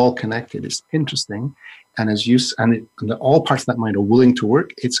 We're all connected. It's interesting. And and all parts of that mind are willing to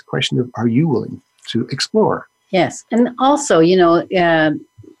work. It's a question of, are you willing to explore? Yes. And also,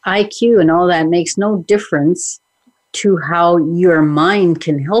 IQ and all that makes no difference to how your mind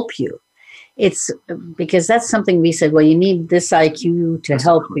can help you. It's because that's something we said, well, you need this IQ to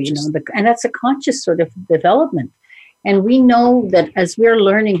help you, and that's a conscious sort of development. And we know that as we're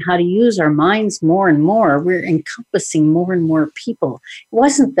learning how to use our minds more and more, we're encompassing more and more people. It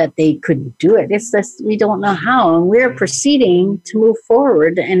wasn't that they couldn't do it. It's that we don't know how. And we're proceeding to move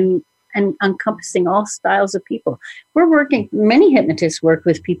forward and encompassing all styles of people. Many hypnotists work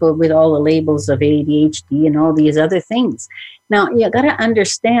with people with all the labels of ADHD and all these other things. Now, you got to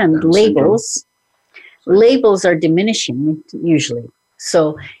understand labels. Labels are diminishing usually.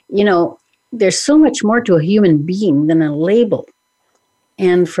 So, there's so much more to a human being than a label.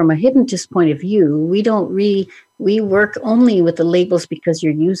 And from a hypnotist point of view, we work only with the labels because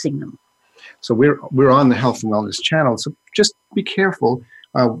you're using them. So we're on the Health and Wellness channel. So just be careful.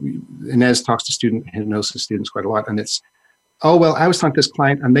 Ines talks to hypnosis students quite a lot. And it's, I was talking to this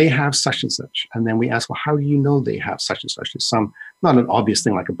client and they have such and such. And then we ask, well, how do you know they have such and such? It's not an obvious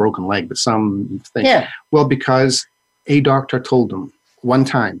thing like a broken leg, but some thing. Yeah. Well, because a doctor told them one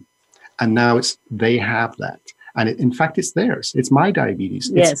time. And now they have that. And in fact, it's theirs. It's my diabetes.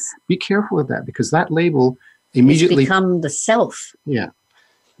 Yes. Be careful with that because that label immediately... It's become the self. Yeah.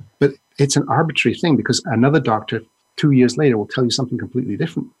 But it's an arbitrary thing because another doctor 2 years later will tell you something completely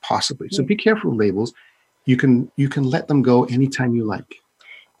different, possibly. So be careful with labels. You can let them go anytime you like.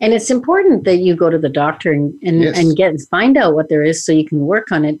 And it's important that you go to the doctor and find out what there is so you can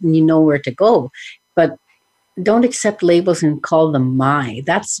work on it and you know where to go. But don't accept labels and call them my.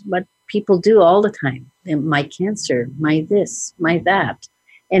 That's what people do all the time. My cancer, my this, my that.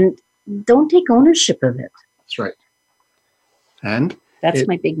 And don't take ownership of it. That's right. And that's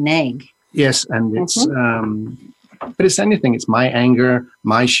my big nag. Yes, and it's but it's anything. It's my anger,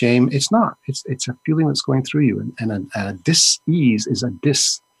 my shame. It's not. It's a feeling that's going through you. And a dis-ease is a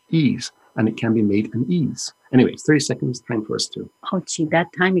dis-ease. And it can be made an ease. Anyway, 30 seconds, time for us to. Oh, gee,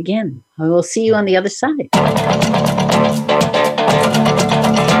 that time again. I will see you on the other side.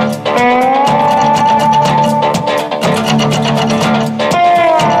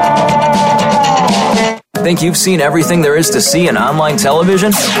 Think you've seen everything there is to see in online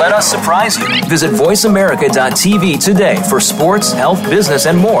television? Let us surprise you. Visit voiceamerica.tv today for sports, health, business,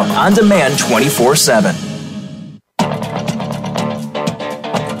 and more on demand 24/7.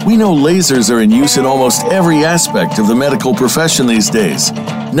 We know lasers are in use in almost every aspect of the medical profession these days.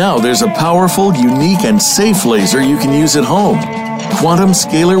 Now there's a powerful, unique, and safe laser you can use at home. Quantum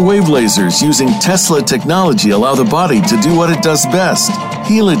scalar wave lasers using Tesla technology allow the body to do what it does best,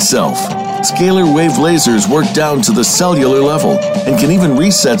 heal itself. Scalar wave lasers work down to the cellular level and can even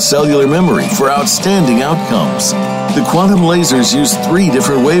reset cellular memory for outstanding outcomes. The quantum lasers use 3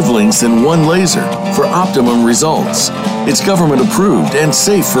 different wavelengths in one laser for optimum results. It's government approved and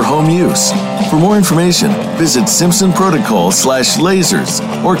safe for home use. For more information, visit simpsonprotocol/lasers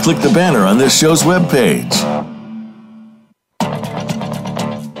or click the banner on this show's webpage.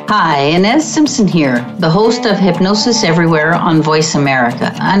 Hi, Ines Simpson here, the host of Hypnosis-Everwhere on Voice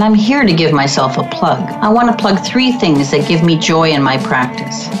America, and I'm here to give myself a plug. I want to plug 3 things that give me joy in my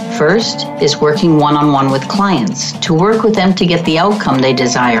practice. First is working one-on-one with clients, to work with them to get the outcome they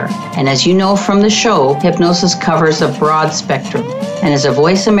desire. And as you know from the show, hypnosis covers a broad spectrum. And as a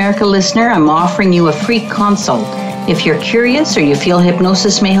Voice America listener, I'm offering you a free consult. If you're curious or you feel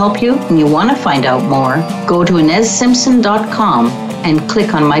hypnosis may help you and you want to find out more, go to InesSimpson.com and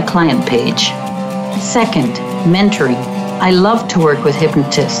click on my client page. Second, mentoring. I love to work with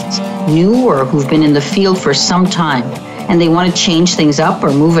hypnotists, new or who've been in the field for some time, and they want to change things up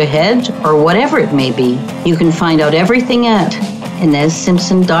or move ahead or whatever it may be. You can find out everything at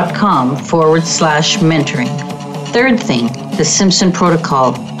InesSimpson.com/mentoring. Third thing, the Simpson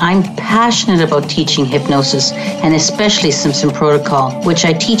Protocol. I'm passionate about teaching hypnosis and especially Simpson Protocol, which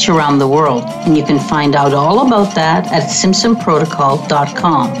I teach around the world. And you can find out all about that at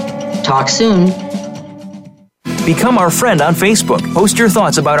SimpsonProtocol.com. Talk soon. Become our friend on Facebook. Post your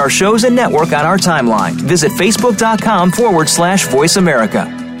thoughts about our shows and network on our timeline. Visit Facebook.com/Voice America.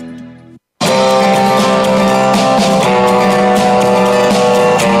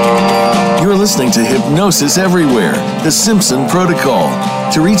 You're listening to Hypnosis Everywhere, the Simpson Protocol.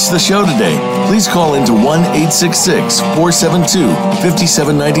 To reach the show today, please call into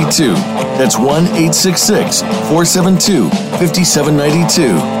 1-866-472-5792. That's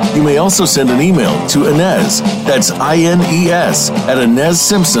 1-866-472-5792. You may also send an email to Ines, that's INES, at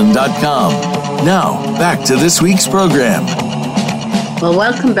InesSimpson.com. Now, back to this week's program. Well,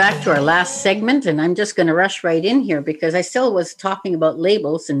 welcome back to our last segment, and I'm just going to rush right in here because I still was talking about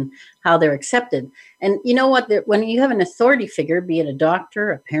labels and how they're accepted. And you know what? When you have an authority figure, be it a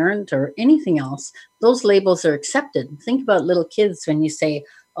doctor, a parent, or anything else, those labels are accepted. Think about little kids when you say,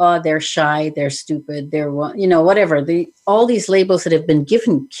 oh, they're shy, they're stupid, they're, whatever. All these labels that have been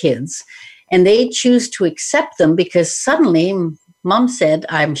given kids, and they choose to accept them because suddenly mom said,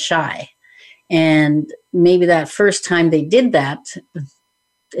 I'm shy. And maybe that first time they did that,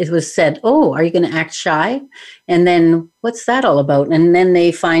 it was said, oh, are you going to act shy? And then what's that all about? And then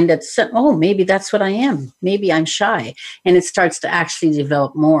they find that, oh, maybe that's what I am. Maybe I'm shy. And it starts to actually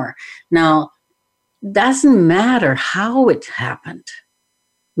develop more. Now, doesn't matter how it happened.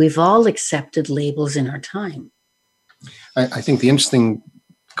 We've all accepted labels in our time. I think the interesting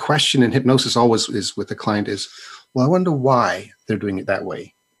question in hypnosis always is with the client is, well, I wonder why they're doing it that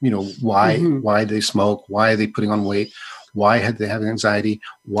way. Why do they smoke? Why are they putting on weight? Why are they having anxiety?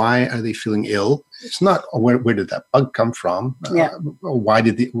 Why are they feeling ill? It's not, where did that bug come from? Yeah. I wonder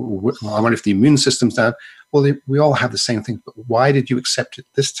if the immune system's down. Well, we all have the same thing, but why did you accept it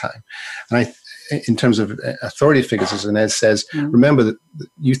this time? And in terms of authority figures, as Ines says, remember that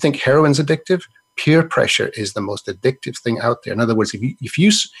you think heroin's addictive. Peer pressure is the most addictive thing out there. In other words, if you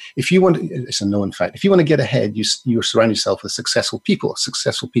want, it's a known fact. If you want to get ahead, you surround yourself with successful people.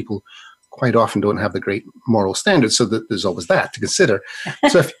 Successful people quite often don't have the great moral standards, so that there's always that to consider.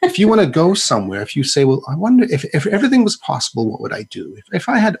 So if you want to go somewhere, if you say, well, I wonder if everything was possible, what would I do? If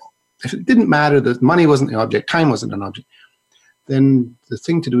it didn't matter, that money wasn't the object, time wasn't an object, then the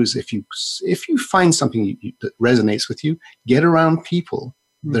thing to do is if you find something that resonates with you, get around people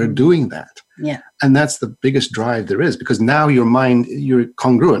that are doing that. Yeah. And that's the biggest drive there is, because now your mind, you're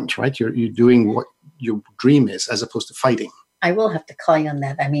congruent, right? You're doing what your dream is as opposed to fighting. I will have to call you on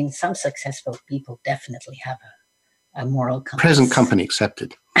that. I mean, some successful people definitely have a moral compass. Present company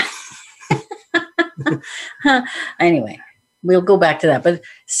accepted. Anyway, we'll go back to that. But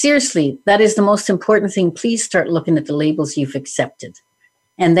seriously, that is the most important thing. Please start looking at the labels you've accepted.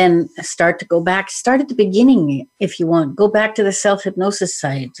 And then start to go back. Start at the beginning if you want. Go back to the self-hypnosis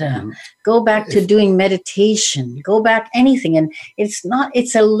site. Go back to doing meditation. Go back anything. And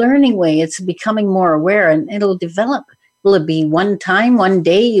it's a learning way. It's becoming more aware, and it'll develop. Will it be one time, one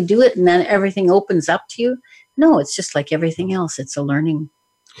day you do it and then everything opens up to you? No, it's just like everything else. It's a learning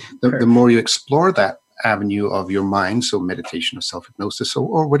curve. The more you explore that avenue of your mind, so meditation or self-hypnosis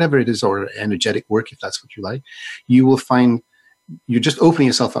or whatever it is, or energetic work, if that's what you like, you will find you're just opening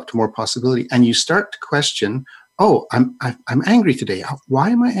yourself up to more possibility, and you start to question, oh, I'm angry today. Why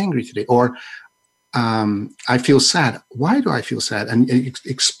am I angry today? Or I feel sad. Why do I feel sad? And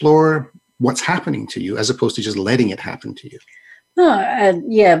explore what's happening to you as opposed to just letting it happen to you.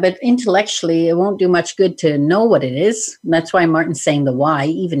 Yeah, but intellectually, it won't do much good to know what it is. And that's why Martin's saying the why.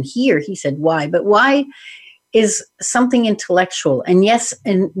 Even here, he said why. But why is something intellectual. And yes,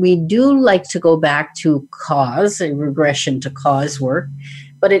 and we do like to go back to cause, a regression to cause work,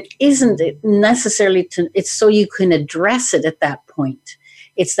 but it isn't necessarily it's so you can address it at that point.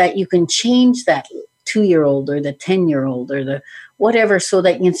 It's that you can change that 2-year-old or the 10-year-old or the whatever, so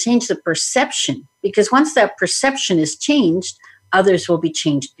that you can change the perception. Because once that perception is changed, others will be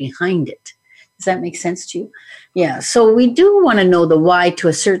changed behind it. Does that make sense to you? Yeah. So we do want to know the why to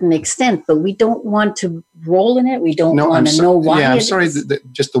a certain extent, but we don't want to roll in it. We don't want to know why. Yeah, I'm sorry.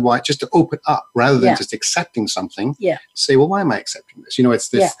 Just the why, just to open up rather than just accepting something. Yeah. Say, well, why am I accepting this? It's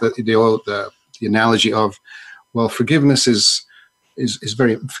this the analogy of, well, forgiveness is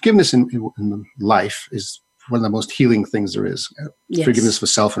very forgiveness in life is one of the most healing things there is. Yes. Forgiveness for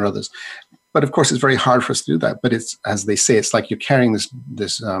self and others. But of course, it's very hard for us to do that. But it's, as they say, it's like you're carrying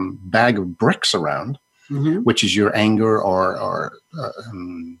this bag of bricks around, which is your anger or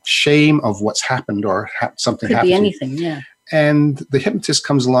shame of what's happened or something Could happened. be anything, yeah. And the hypnotist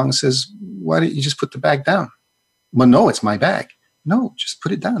comes along and says, why don't you just put the bag down? Well, no, it's my bag. No, just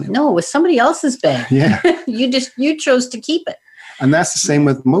put it down. No, it was somebody else's bag. Yeah. You chose to keep it. And that's the same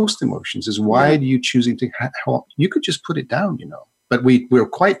with most emotions, is why do you choosing to help? You could just put it down, But we're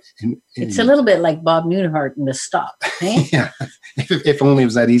quite... It's a little bit like Bob Newhart in The Stop. Eh? Yeah, if only it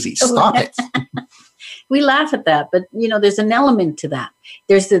was that easy. Stop it. We laugh at that, but, there's an element to that.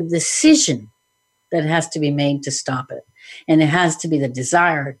 There's the decision that has to be made to stop it. And it has to be the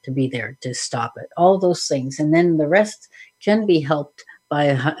desire to be there to stop it. All those things. And then the rest can be helped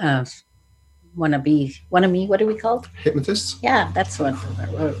by wannabe, what are we called? Hypnotists? Yeah, that's what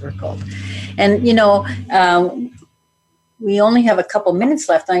we're called. And, we only have a couple minutes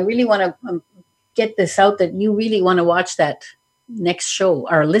left. And I really want to get this out that you really want to watch that next show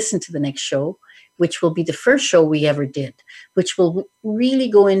or listen to the next show, which will be the first show we ever did, which will really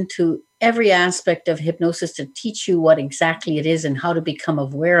go into every aspect of hypnosis to teach you what exactly it is and how to become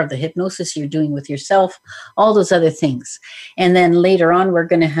aware of the hypnosis you're doing with yourself, all those other things. And then later on, we're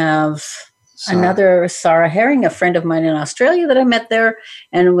going to have another Sarah Herring, a friend of mine in Australia that I met there,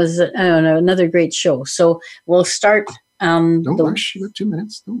 and it was another great show. So we'll start. Don't rush. You got 2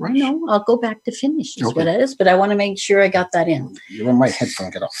 minutes. Don't rush. No, I'll go back to finish is what it is, but I want to make sure I got that in. You're on my headphone.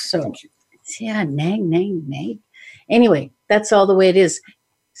 Get off. So, thank you. Yeah, nag. Anyway, that's all the way it is.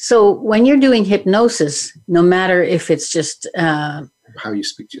 So when you're doing hypnosis, no matter if it's just how you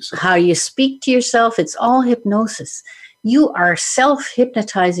speak to yourself, it's all hypnosis. You are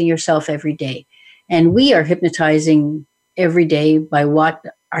self-hypnotizing yourself every day. And we are hypnotizing every day by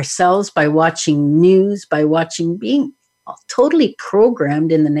by watching news, by being totally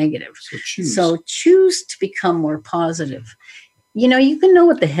programmed in the negative. So choose to become more positive. You can know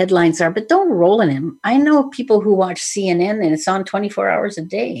what the headlines are, but don't roll in them. I know people who watch CNN and it's on 24 hours a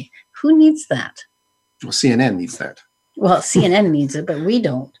day. Who needs that? Well, CNN needs that. Well, CNN needs it, but we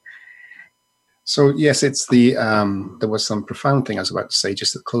don't. So, yes, it's there was some profound thing I was about to say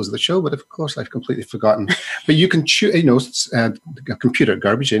just at the close of the show, but of course I've completely forgotten. But you can choose, a computer,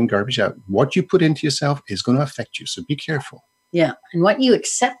 garbage in, garbage out. What you put into yourself is going to affect you, so be careful. Yeah, and what you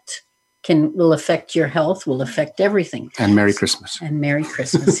accept will affect your health, will affect everything. And Merry Christmas. And Merry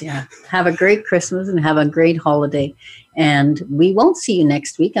Christmas, yeah. Have a great Christmas and have a great holiday. And we won't see you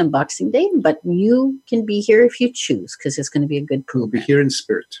next week on Boxing Day, but you can be here if you choose, because it's going to be a good program. We'll be here in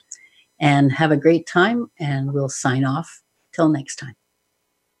spirit. And have a great time, and we'll sign off. Till next time.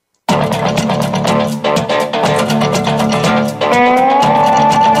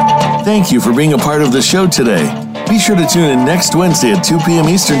 Thank you for being a part of the show today. Be sure to tune in next Wednesday at 2 p.m.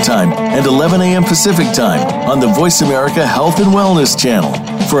 Eastern Time and 11 a.m. Pacific Time on the Voice America Health and Wellness Channel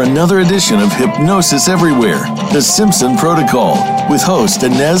for another edition of Hypnosis Everywhere, The Simpson Protocol, with host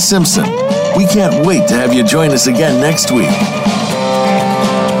Ines Simpson. We can't wait to have you join us again next week.